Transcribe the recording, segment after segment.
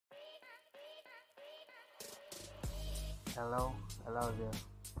Hello there.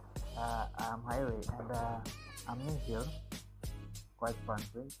 I'm Harry, and I'm new here. Quite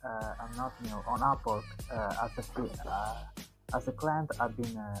frankly, I'm not new on Upwork. As a client, I've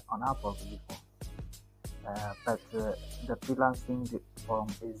been on Upwork before, but the freelancing form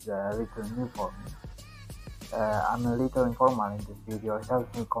is a little new for me. I'm a little informal in this video. It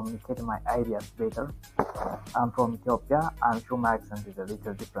helps me communicate my ideas better. I'm from Ethiopia. I'm sure my accent is a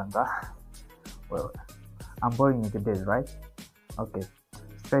little different. Well, I'm boring you to death, right? Okay,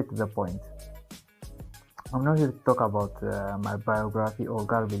 straight to the point. I'm not here to talk about my biography or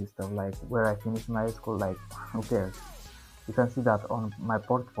garbage stuff like where I finished my school. Like, who cares? You can see that on my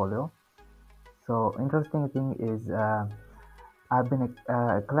portfolio. So, interesting thing is, I've been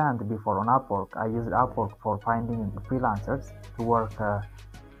a client before on Upwork. I used Upwork for finding freelancers to work to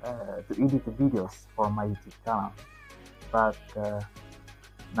edit videos for my YouTube channel. But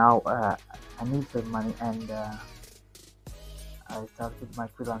now I need the money, and I started my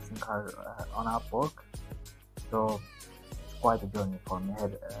freelancing career on Upwork. So it's quite a journey for me.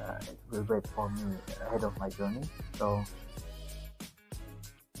 It will wait for me ahead of my journey. So